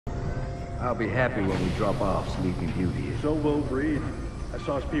I'll be happy when we drop off Sleeping Beauty here. So will Reed. I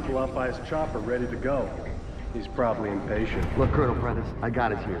saw his people out by his chopper ready to go. He's probably impatient. Look, Colonel Prentice, I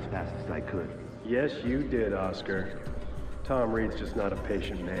got us here as fast as I could. Yes, you did, Oscar. Tom Reed's just not a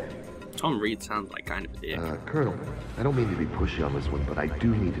patient man. Tom Reed sounds like kind of a dick. Colonel, I don't mean to be pushy on this one, but I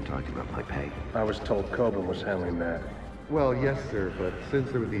do need to talk to you about my pay. I was told Coburn was handling that. Well, yes, sir, but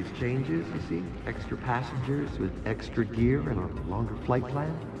since there were these changes, you see, extra passengers with extra gear and a longer flight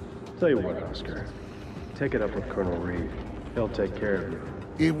plan. Tell you what, Oscar. Take it up with Colonel Reed. He'll take care of you.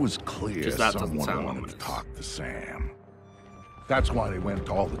 It was clear that someone sound wanted ominous. to talk to Sam. That's why they went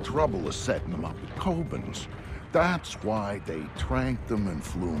to all the trouble of setting him up at Coburn's. That's why they tranq'd him and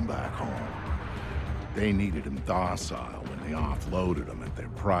flew him back home. They needed him docile when they offloaded him at their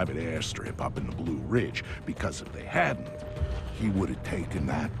private airstrip up in the Blue Ridge, because if they hadn't, he would have taken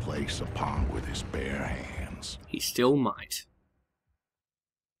that place upon with his bare hands. He still might.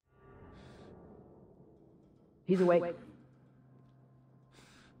 He's awake.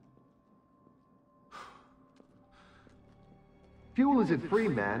 Fuel isn't free,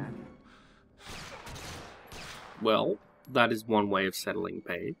 man. Well, that is one way of settling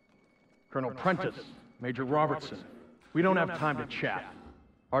pay. Colonel Prentice, Major Robertson. We don't have time to chat.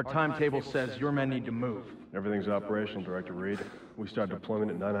 Our timetable says your men need to move. Everything's operational, Director Reed. We started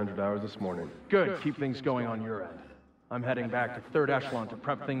deployment at 900 hours this morning. Good, keep things going on your end. I'm heading back to Third Echelon to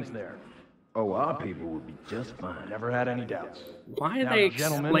prep things there. Oh, our people will be just fine. Never had any doubts. Why are Now, they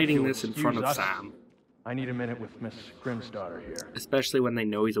gentlemen, explaining if you'll this in front of excuse us, Sam? I need a minute with Miss Grimsdaughter here. Especially when they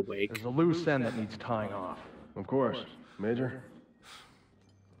know he's awake. There's a loose end that needs tying off. Of course. Major?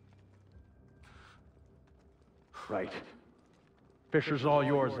 Right. Fisher's all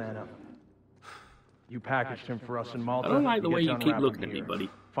yours, Anna. You packaged him for us in Malta. I don't like the way you get to keep unwrap looking him at me, here. buddy.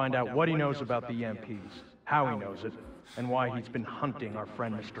 Find out what he knows about the EMPs, how he knows it, and why he's been hunting our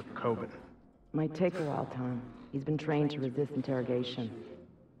friend Mr. Coburn. Might take a while, Tom. He's been trained to resist interrogation.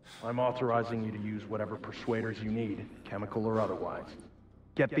 I'm authorizing you to use whatever persuaders you need, chemical or otherwise.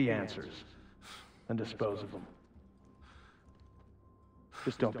 Get the answers, and dispose of them.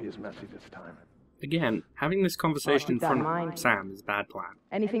 Just don't be as messy this time. Again, having this conversation in keep that in front mind. of Sam is a bad plan.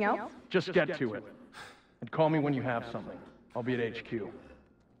 Anything else? Just get to it. And call me when you have something. I'll be at HQ. I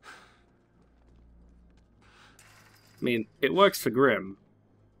mean, it works for Grim,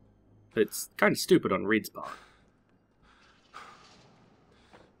 but it's kind of stupid on Reed's part.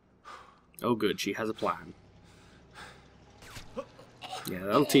 Oh good, she has a plan. Yeah,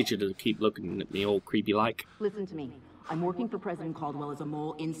 that'll teach you to keep looking at me all creepy-like. Listen to me. I'm working for President Caldwell as a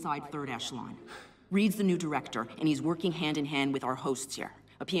mole inside Third Echelon. Reed's the new director, and he's working hand-in-hand with our hosts here,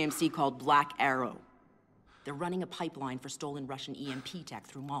 a PMC called Black Arrow. They're running a pipeline for stolen Russian EMP tech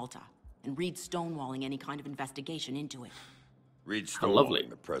through Malta, and Reed's stonewalling any kind of investigation into it. Reed's How lovely. stonewalling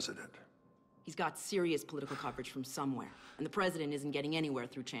the president. He's got serious political coverage from somewhere, and the president isn't getting anywhere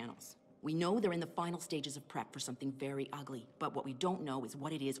through channels. We know they're in the final stages of prep for something very ugly, but what we don't know is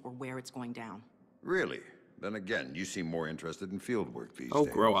what it is or where it's going down. Really? Then again, you seem more interested in field work these Oh,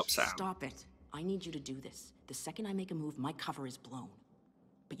 days. grow up, Sam. Stop it. I need you to do this. The second I make a move, my cover is blown.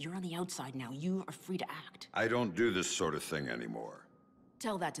 But you're on the outside now. You are free to act. I don't do this sort of thing anymore.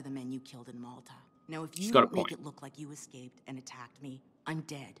 Tell that to the men you killed in Malta. Now, if She's you got a don't make point. it look like you escaped and attacked me, I'm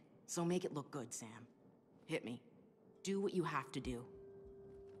dead. So make it look good, Sam. Hit me. Do what you have to do.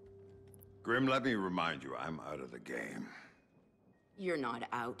 Grim, let me remind you, I'm out of the game. You're not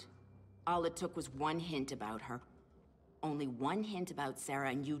out. All it took was one hint about her. Only one hint about Sarah,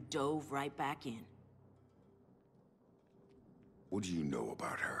 and you dove right back in. What do you know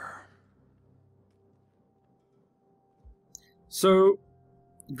about her? So,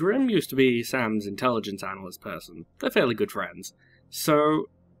 Grim used to be Sam's intelligence analyst person. They're fairly good friends. So,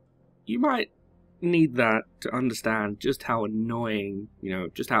 you might need that to understand just how annoying,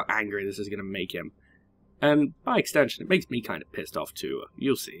 just how angry this is going to make him. And by extension, it makes me kind of pissed off too.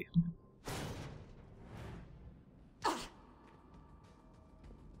 You'll see.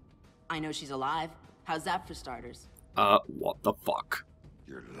 I know she's alive. How's that for starters? What the fuck?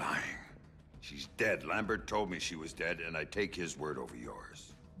 You're lying. She's dead. Lambert told me she was dead, and I take his word over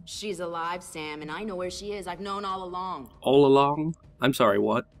yours. She's alive, Sam, and I know where she is. I've known all along. All along? I'm sorry,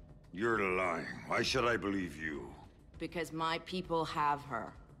 what? You're lying. Why should I believe you? Because my people have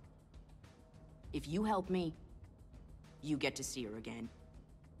her. If you help me, you get to see her again.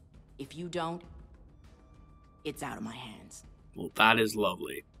 If you don't, it's out of my hands. Well, that is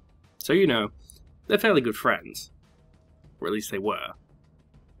lovely. So, they're fairly good friends. Or at least they were.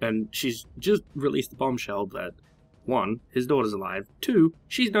 And she's just released the bombshell that, 1, his daughter's alive, 2,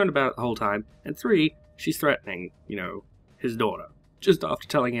 she's known about it the whole time, and 3, she's threatening, his daughter. Just after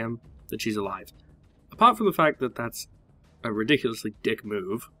telling him that she's alive. Apart from the fact that that's a ridiculously dick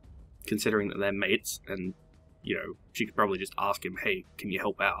move, considering that they're mates, and, you know, she could probably just ask him, hey, can you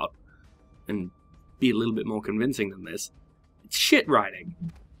help out? And be a little bit more convincing than this. It's shit writing.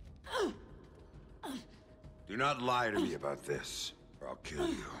 Do not lie to me about this, or I'll kill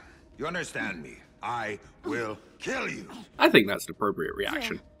you. You understand me? I will kill you. I think that's an appropriate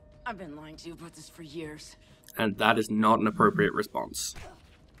reaction. Yeah, I've been lying to you about this for years. And that is not an appropriate response.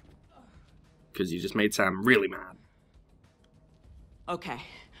 Because you just made Sam really mad. Okay,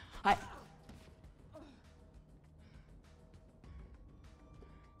 I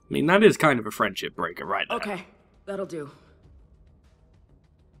mean, that is kind of a friendship breaker right there. Okay, that'll do.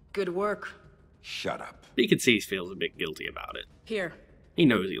 Good work. Shut up. But you can see he feels a bit guilty about it. Here. He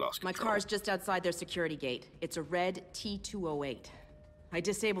knows he lost My control. car's just outside their security gate. It's a red T208. I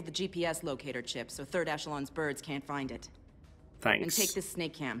disabled the GPS locator chip, so Third Echelon's birds can't find it. Thanks. And take this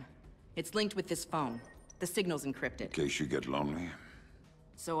snake cam. It's linked with this phone. The signal's encrypted. In case you get lonely.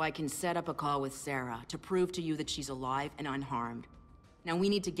 So I can set up a call with Sarah to prove to you that she's alive and unharmed. Now we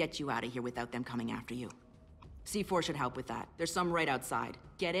need to get you out of here without them coming after you. C4 should help with that. There's some right outside.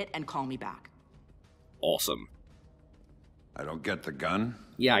 Get it and call me back. Awesome. I don't get the gun.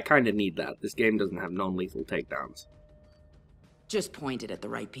 Yeah, I kind of need that. This game doesn't have non-lethal takedowns. Just point it at the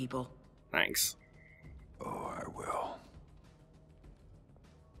right people. Thanks. Oh, I will.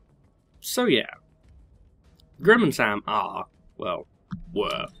 So yeah. Grim and Sam are, well,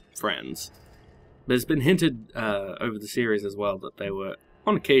 were friends. But it's been hinted over the series as well that they were,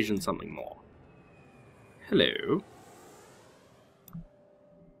 on occasion, something more. Hello.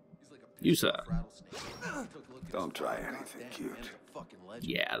 You, sir. Don't try anything cute.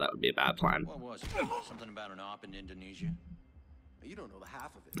 Yeah, that would be a bad plan. What was it? Something about an op in Indonesia? You don't know the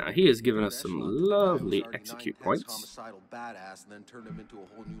half of it. Now, he has given us some lovely execute points. Homicidal badass and then turned him into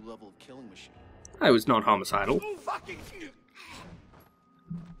a whole new level of killing machine. I was not homicidal.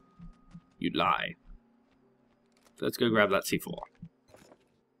 You'd lie. So let's go grab that C4.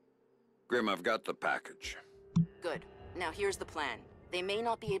 Grim, I've got the package. Good. Now here's the plan. They may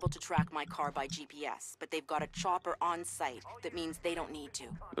not be able to track my car by GPS, but they've got a chopper on site. That means they don't need to.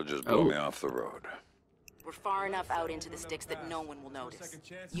 They'll just blow me off the road. We're far enough out into the sticks that no one will notice.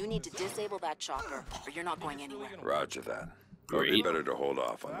 You need to disable that chopper, or you're not going anywhere. Roger that. It'd be better to hold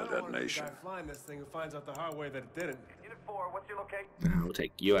off on the detonation. Flying this thing who finds out the hard way that it didn't. Unit 4, what's your location? Now we'll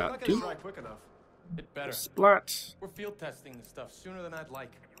take you out too. Quick enough. It better. Splat. We're field testing this stuff sooner than I'd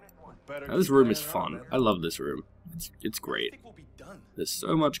like. Now, this room is fun. I love this room. It's great. We'll be done. There's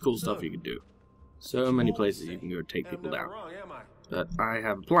so much cool stuff you can do. So many places you can go take people down. But I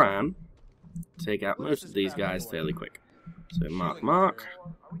have a plan to take out most of these guys fairly quick. So mark.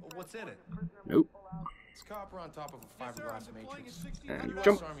 What's in it? Nope. It's copper on top of a fiberglass matrix. And US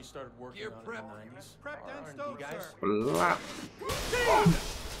jump. Army started working on it in the 90s. Our R&D guys. Splat.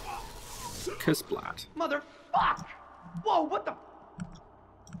 Kersplat. Motherfuck! Whoa, what the?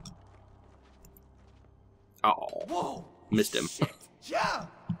 Oh. Whoa! Missed him. Shit. Yeah!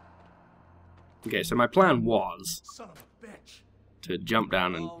 Okay, so my plan was Son of a bitch. to jump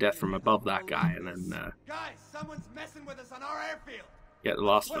down and death from above that guy and then Guys, someone's messing with us on our airfield. get the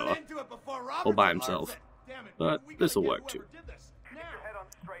last Put fella an end to it before all Robertson by learns himself. it. Damn it. But We gotta this'll get work too. whoever did this. Keep your head on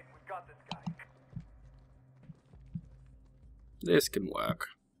straight. We've got this guy. This can work.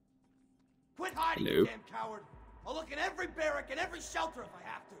 Quit hiding, Hello. you damn coward. I'll look in every barrack and every shelter if I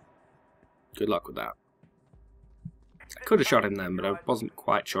have to. Good luck with that. I could have shot him then, but I wasn't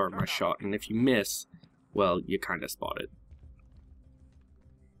quite sure of my shot, and if you miss, well, you kind of spotted.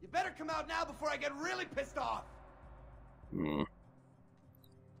 You better come out now before I get really pissed off. Hmm.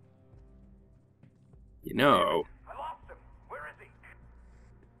 You know. I lost him. Where is he?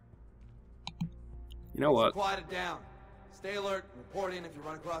 You know what? Quiet it down. Stay alert. Report in if you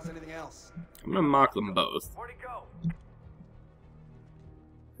run across anything else. I'm gonna mark them both. Where'd he go?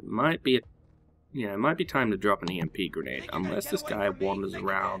 It might be it might be time to drop an EMP grenade, unless this guy wanders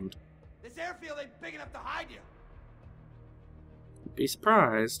around. This airfield ain't big enough to hide you. Be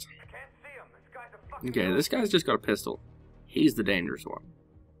surprised. I can't see him. This guy's a fucking Okay, this guy's just got a pistol. He's the dangerous one.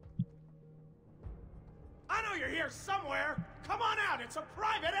 I know you're here somewhere. Come on out. It's a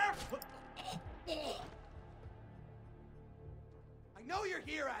private airfield. I know you're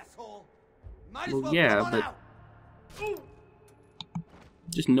here, asshole. Might as well yeah, come on but out. Ooh.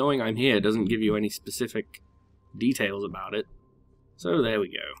 just knowing I'm here doesn't give you any specific details about it. So there we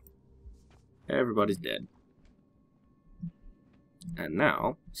go. Everybody's dead. And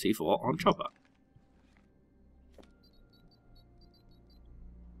now, C4 on Chopper.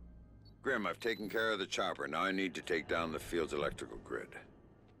 Grim, I've taken care of the chopper. Now I need to take down the field's electrical grid.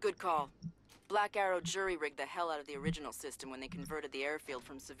 Good call. Black Arrow jury-rigged the hell out of the original system when they converted the airfield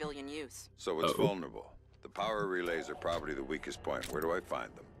from civilian use. So it's vulnerable. The power relays are probably the weakest point. Where do I find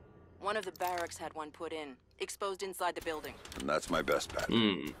them? One of the barracks had one put in, exposed inside the building. And that's my best bet.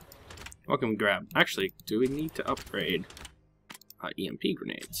 What can we grab? Actually, do we need to upgrade our EMP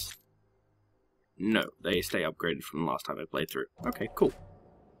grenades? No, they stay upgraded from the last time I played through. Okay, cool.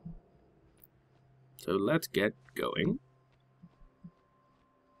 So let's get going.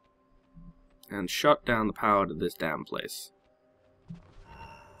 And shut down the power to this damn place.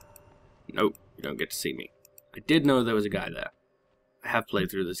 Nope, you don't get to see me. I did know there was a guy there. I have played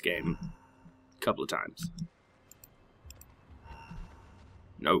through this game a couple of times.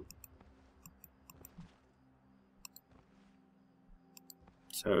 Nope.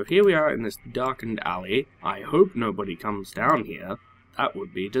 So here we are in this darkened alley. I hope nobody comes down here. That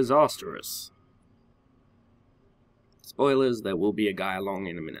would be disastrous. Spoilers, there will be a guy along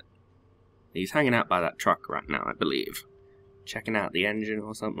in a minute. He's hanging out by that truck right now, I believe. Checking out the engine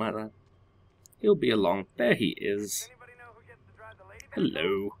or something like that. He'll be along. There he is.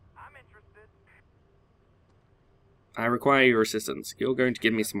 Hello. I require your assistance. You're going to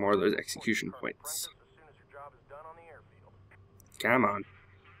give me some more of those execution points. Come on.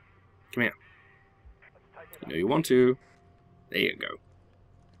 Come here. You know you want to. There you go.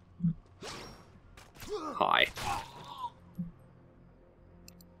 Hi.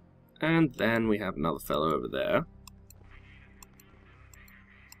 And then we have another fellow over there.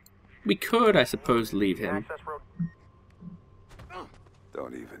 We could, I suppose, leave him.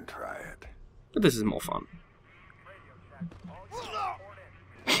 Don't even try it. But this is more fun.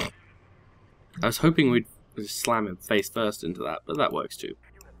 I was hoping we'd just slam him face first into that, but that works too.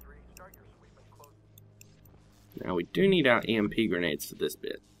 Now we do need our EMP grenades for this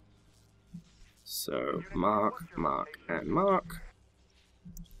bit. So, mark, mark, and mark.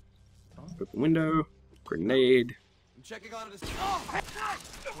 Open window. Grenade.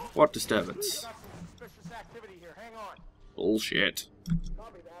 What disturbance? Bullshit.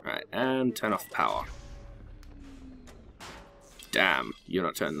 Right, and turn off power. Damn, you're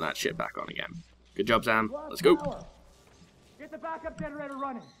not turning that shit back on again. Good job, Sam. Let's go. Get the backup generator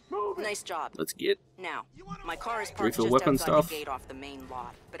running. Move it. Nice job. Let's get. Now, my car is parked refill just weapon outside stuff. the gate off the main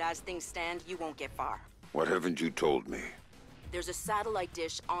lot. But as things stand, you won't get far. What haven't you told me? There's a satellite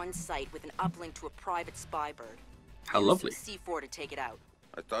dish on site with an uplink to a private spy bird. How Use lovely. some C4 to take it out.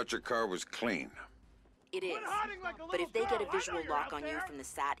 I thought your car was clean. It is. But if they get a visual lock on you from the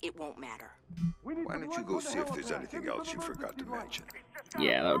sat, it won't matter. Why don't you go see if there's anything else you forgot to mention?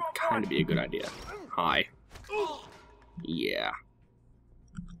 Yeah, that would kind of be a good idea. Hi. Yeah.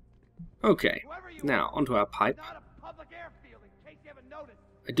 Okay, now onto our pipe.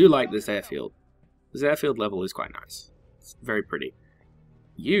 I do like this airfield. This airfield level is quite nice. It's very pretty.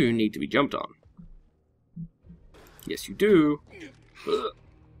 You need to be jumped on. Yes, you do. Ugh.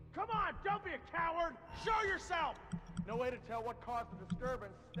 Come on, don't be a coward! Show yourself! No way to tell what caused the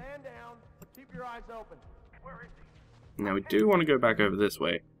disturbance. Stand down, but keep your eyes open. Where is he? Now we do want to go back over this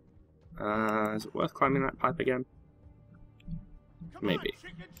way. Is it worth climbing that pipe again? Maybe.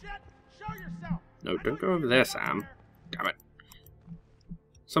 No, don't go over there, Sam. Damn it.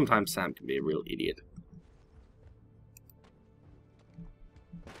 Sometimes Sam can be a real idiot.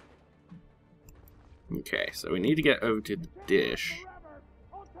 Okay, so we need to get over to the dish.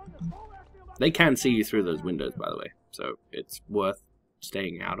 They can see you through those windows, by the way, so it's worth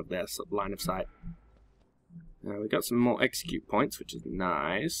staying out of their line of sight. We got some more execute points, which is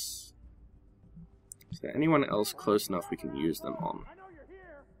nice. Is there anyone else close enough we can use them on?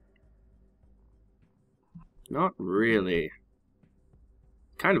 Not really.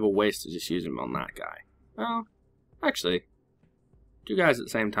 Kind of a waste to just use them on that guy. Well, actually, 2 guys at the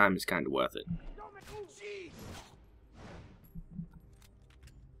same time is kind of worth it.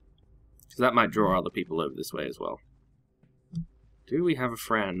 Because that might draw other people over this way as well. Do we have a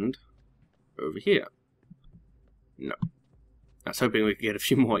friend over here? No. I was hoping we could get a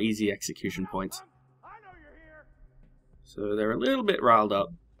few more easy execution points. So they're a little bit riled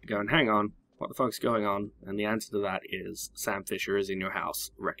up, going, hang on, what the fuck's going on? And the answer to that is Sam Fisher is in your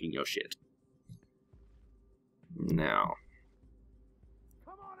house, wrecking your shit. Now,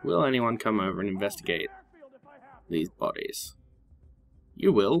 will anyone come over and investigate these bodies?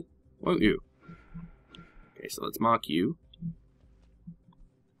 You will, won't you? Okay, so let's mark you.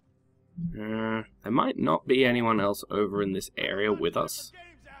 There might not be anyone else over in this area with us.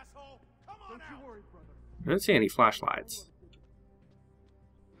 I don't see any flashlights.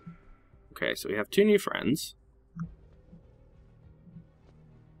 Okay, so we have 2 new friends.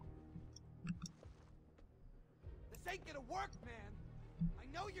 This ain't gonna work, man. I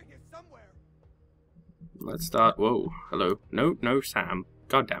know you're you're here somewhere. Let's start. Whoa, hello. No, no, Sam.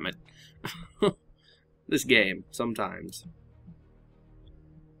 God damn it. This game, sometimes.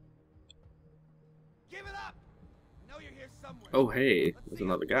 Give it up. I know you're here somewhere. Oh, hey, there's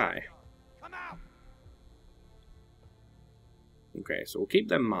another guy. Come out. Okay, so we'll keep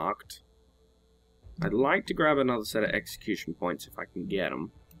them marked. I'd like to grab another set of execution points if I can get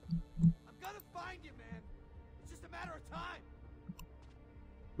them. I'm gonna find you, man. It's just a matter of time.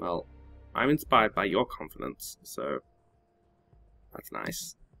 Well, I'm inspired by your confidence, so that's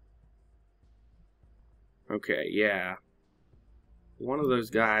nice. Okay, yeah. One of those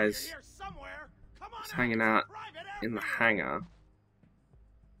guys is hanging out in the hangar.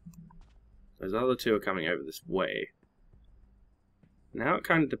 Those other two are coming over this way. Now it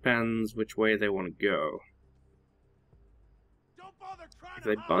kind of depends which way they want to go. If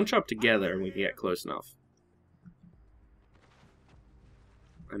they bunch up together and we can get close enough,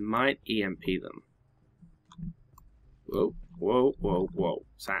 I might EMP them. Whoa, whoa, whoa, whoa.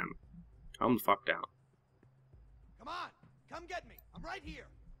 Sam, calm the fuck down. Come on, come get me. I'm right here.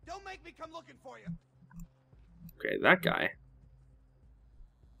 Don't make me come looking for you. Okay, that guy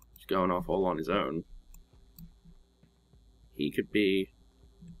is going off all on his own. He could be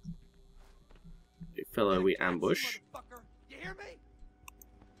a fellow we ambush. You hear me?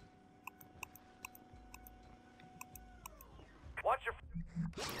 Watch your...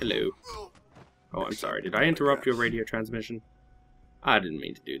 Hello. Oh, I'm sorry. Did I interrupt your radio transmission? I didn't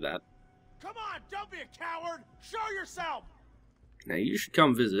mean to do that. Come on, don't be a coward. Show yourself. Now you should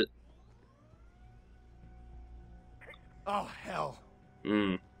come visit. Oh hell.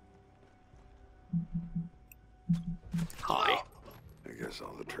 Hmm. Hi. I guess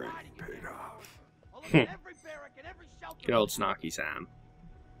all the training paid off. Good old snarky Sam.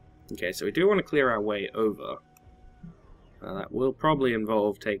 Okay, so we do want to clear our way over. That will probably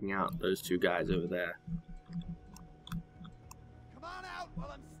involve taking out those two guys over there. Come on out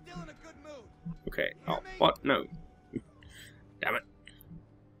while I'm still in a good mood. Okay. Oh, what? No. Damn it.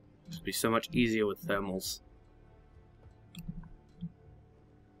 This would be so much easier with thermals.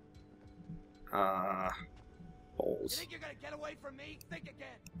 Balls. You think you're gonna get away from me? Think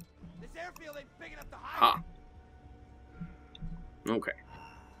again. This airfield ain't big enough to hide. Ah. Okay.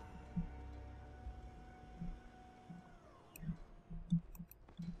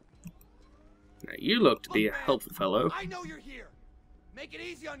 Now you look to be a helpful fellow. I know you're here. Make it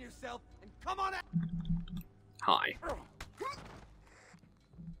easy on yourself and come on out. Hi.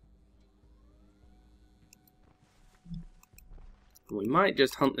 We might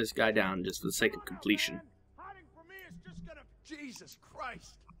just hunt this guy down just for the sake of completion. Hiding from me is just gonna... Jesus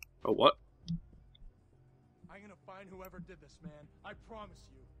Christ. Oh, what? I'm gonna find whoever did this, man. I promise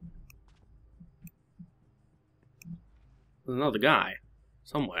you. There's another guy.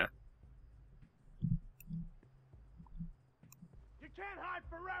 Somewhere. You can't hide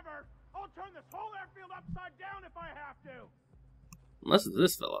forever. I'll turn this whole airfield upside down if I have to. Unless it's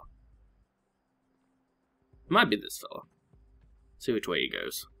this fella. Might be this fella. See which way he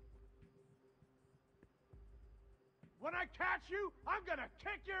goes. When I catch you, I'm gonna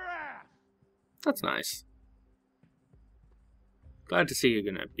kick your ass. That's nice. Glad to see you're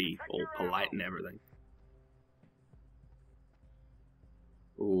gonna be all polite and everything.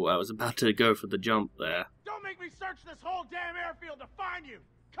 Ooh, I was about to go for the jump there. Don't make me search this whole damn airfield to find you.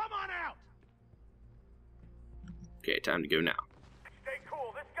 Come on out. Okay, time to go now. Stay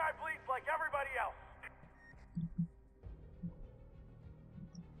cool. This guy bleeds like everybody else.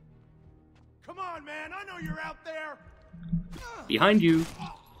 Come on, man. I know you're out there. Behind you.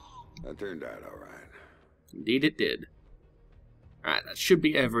 That turned out all right. Indeed it did. Alright, that should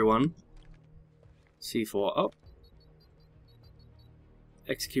be everyone. C4 up.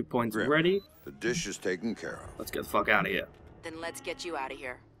 Execute points Grim, ready. The dish is taken care of. Let's get the fuck out of here. Then let's get you out of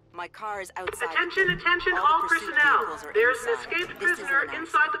here. My car is outside. Attention, all personnel. There is an escaped prisoner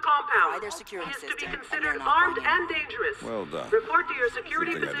inside the compound. He is to be considered armed and dangerous. Well done. Report to your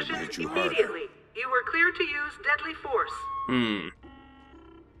security Something had to positions hit you immediately. You were cleared to use deadly force.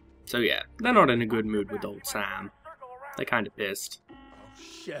 So yeah, they're not in a good mood with old Sam. They're kind of pissed. Oh,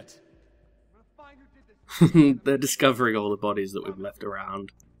 shit. They're discovering all the bodies that we've left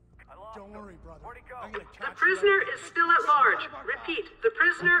around. Don't worry, brother. The prisoner is still at large. Repeat, the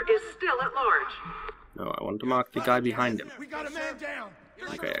prisoner is still at large. No, I want to mark the guy behind him. We got a man down.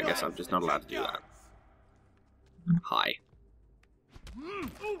 Okay, I guess I'm just not allowed to do that. Hi.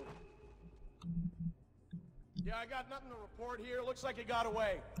 Yeah, I got nothing to report here. Looks like he got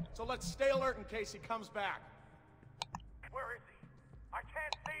away. So let's stay alert in case he comes back. Where is he? I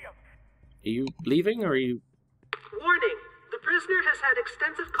can't see him. Are you leaving or are you... Warning, the prisoner prisoner has had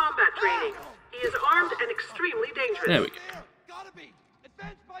extensive combat training. He is armed and extremely dangerous. There we go. Gotta be.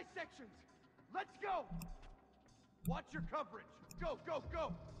 Advance by sections. Let's go. Watch your coverage. Go, go,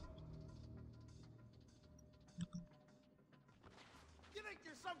 go. You think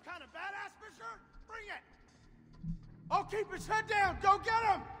you're some kind of badass, Fisher? Bring it. Oh, keep his head down. Go get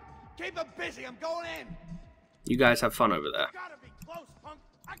him. Keep him busy. I'm going in. You guys have fun over there. Gotta be close, punk.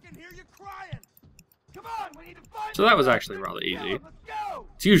 I can hear you crying. Come on, we need to find So that was actually rather easy. Let's go.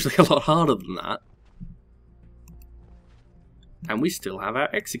 It's usually a lot harder than that. And we still have our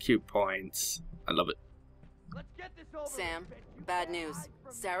execute points. I love it. Sam, bad news.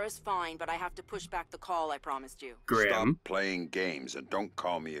 Sarah's fine, but I have to push back the call I promised you. Graham. Stop playing games and don't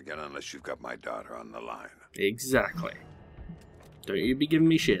call me again unless you've got my daughter on the line. Exactly. Don't you be giving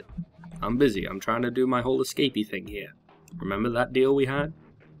me shit. I'm busy. I'm trying to do my whole escapey thing here. Remember that deal we had?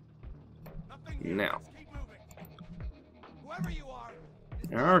 Now.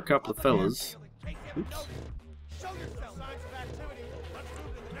 There are a couple of fellas. Oops.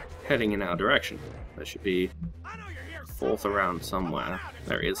 Heading in our direction. There should be a fourth around somewhere.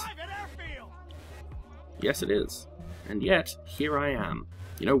 There he is. Yes, it is. And yet, here I am.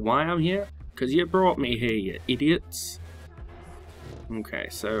 You know why I'm here? Because you brought me here, you idiots. Okay,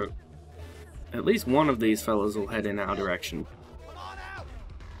 so at least one of these fellas will head in our direction.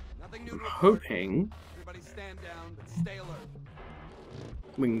 I'm hoping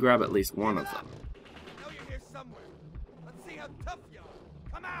we can grab at least one of them.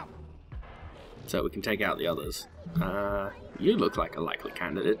 So we can take out the others. You look like a likely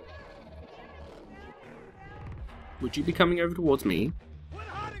candidate. Would you be coming over towards me?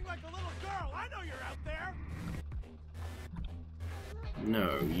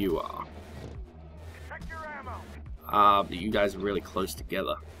 No, you are. But you guys are really close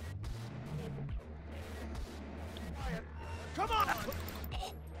together.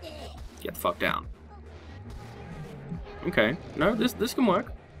 Get the fuck down. Okay, no, this can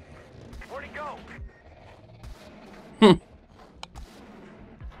work.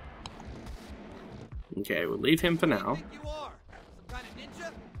 Okay, we'll leave him for now.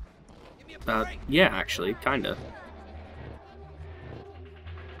 Yeah, actually, kinda.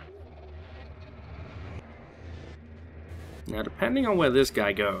 Now, depending on where this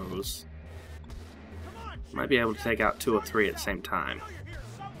guy goes, might be able to take out 2 or 3 at the same time.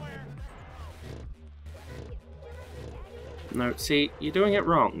 No, see, you're doing it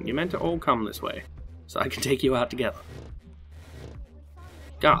wrong. You meant to all come this way, so I can take you out together.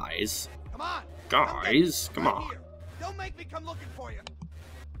 Guys. Guys, come on. Don't make me come looking for you.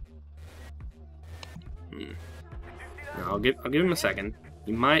 Now, I'll give him a second.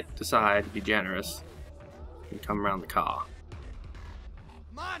 He might decide to be generous and come around the car.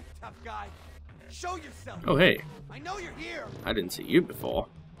 Come on, tough guy. Show yourself. Oh, hey. I know you're here. I didn't see you before.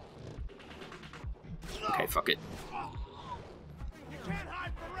 Okay, fuck it.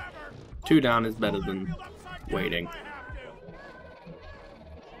 2 down is better than waiting.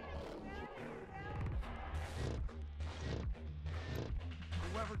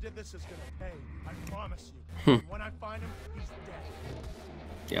 Whoever did this is gonna pay. I promise you. When I find him, he's dead.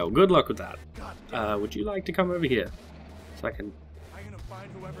 Yeah, well, good luck with that. Would you like to come over here? So I can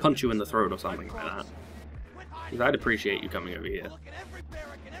punch you in the throat or something like that. Because I'd appreciate you coming over here.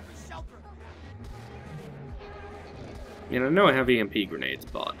 I mean, I know I have EMP grenades,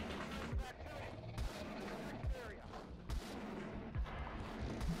 but...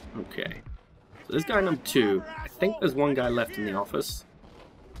 Okay. So this guy number 2, I think there's one guy left in the office.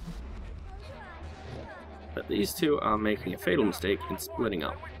 But these 2 are making a fatal mistake in splitting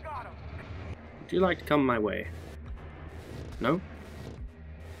up. Would you like to come my way? No?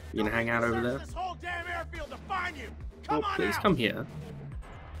 You gonna hang out over there? Well, please come here.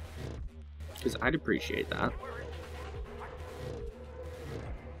 Because I'd appreciate that.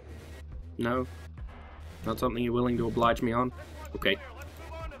 No? Not something you're willing to oblige me on? Okay.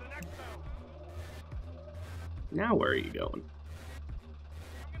 Now where are you going?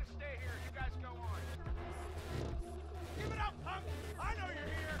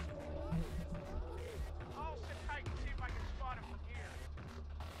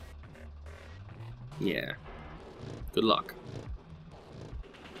 Yeah. Good luck.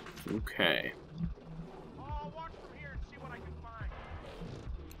 Okay.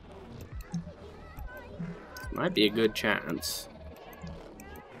 Might be a good chance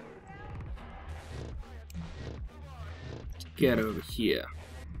to get over here.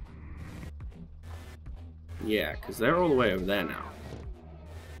 Yeah, because they're all the way over there now.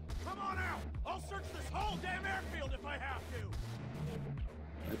 Come on out. I'll search this whole damn airfield if I have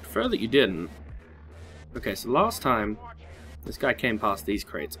to. I prefer that you didn't. Okay, so last time This guy came past these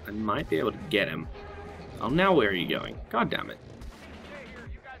crates. I might be able to get him. Oh, now where are you going? God damn it.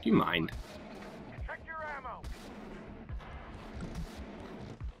 Do you mind?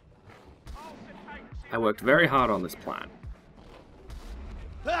 I worked very hard on this plan.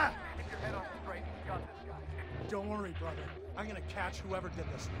 Ah! Don't worry, brother. I'm gonna catch whoever did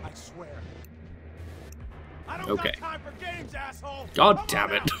this. I swear. I don't got time for games, asshole. God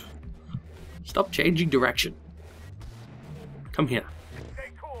damn it. Stop changing direction. Come here.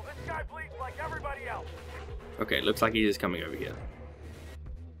 Stay cool. This guy bleeds like everybody else. Okay, looks like he is coming over here.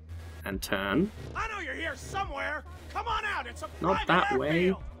 And turn. I know you're here somewhere. Come on out. It's a Not that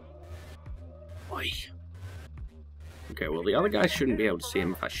way. Oi. Okay, well the other guy shouldn't be able to see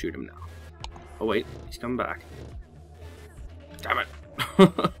him if I shoot him now. Oh wait, he's coming back. Damn it.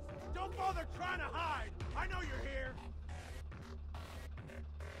 Don't bother trying to hide. I know you're here.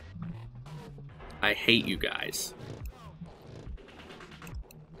 I hate you guys.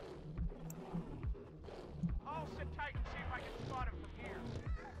 I'll sit tight and see if I can spot him from here.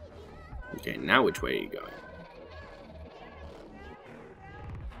 Okay, now which way are you going?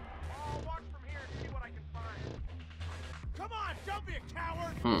 I'll watch from here and see what I can find. Come on, don't be a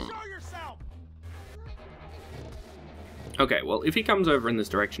coward. Show yourself. Okay, well, if he comes over in this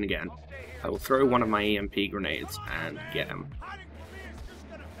direction again, I will throw one of my EMP grenades and get him.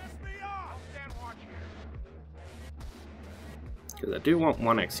 Because I do want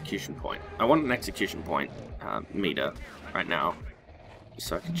one execution point. I want an execution point meter right now,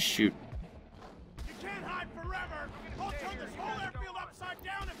 so I can shoot. You can't hide forever. I'll turn this whole airfield upside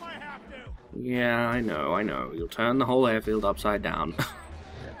down if I have to. Yeah, I know. You'll turn the whole airfield upside down.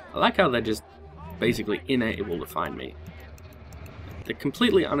 I like how they're just basically unable to find me. They're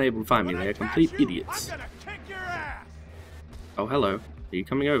completely unable to find me. They're complete idiots. Oh, hello. Are you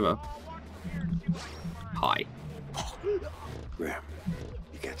coming over? Hi. Grim,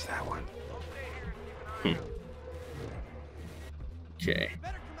 you catch that one? Okay.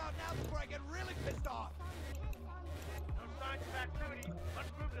 Better come out now before I get really pissed off. No signs of activity. Let's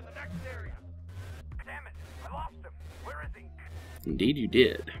move to the next area. Damn it! I lost him. Where is he? Indeed, you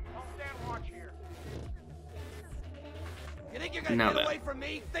did. I'll stand watch here. You think you're gonna Now get then. away from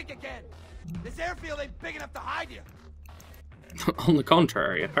me? Think again. This airfield ain't big enough to hide you. On the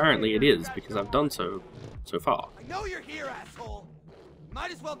contrary, apparently it is, because I've done so far. I know you're here, asshole.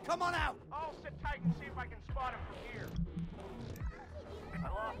 Might as well come on out. I'll sit tight and see if I can spot him from here. I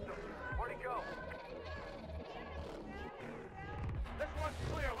lost him. Where'd he go? This one's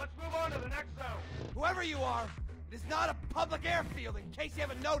clear. Let's move on to the next zone. Whoever you are, it is not a public airfield, in case you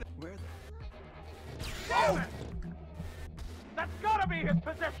haven't noticed. Where the... Damn it! That's gotta be his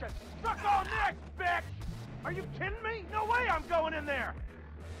position! Suck on next, bitch! Are you kidding me? No way I'm going in there!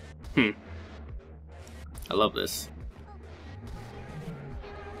 I love this.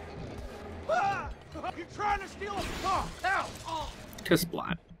 Ah! You trying to steal a car? Ow! Oh.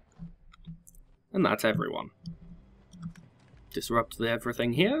 Splat. And that's everyone. Disrupt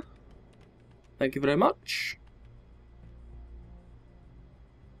everything here. Thank you very much.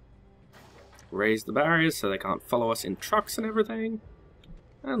 Raise the barriers so they can't follow us in trucks and everything.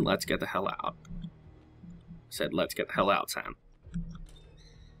 And let's get the hell out. Said let's get the hell out, Sam.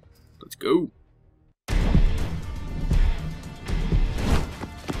 Let's go.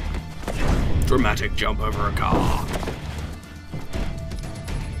 Dramatic jump over a car.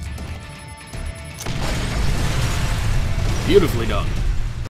 Beautifully done.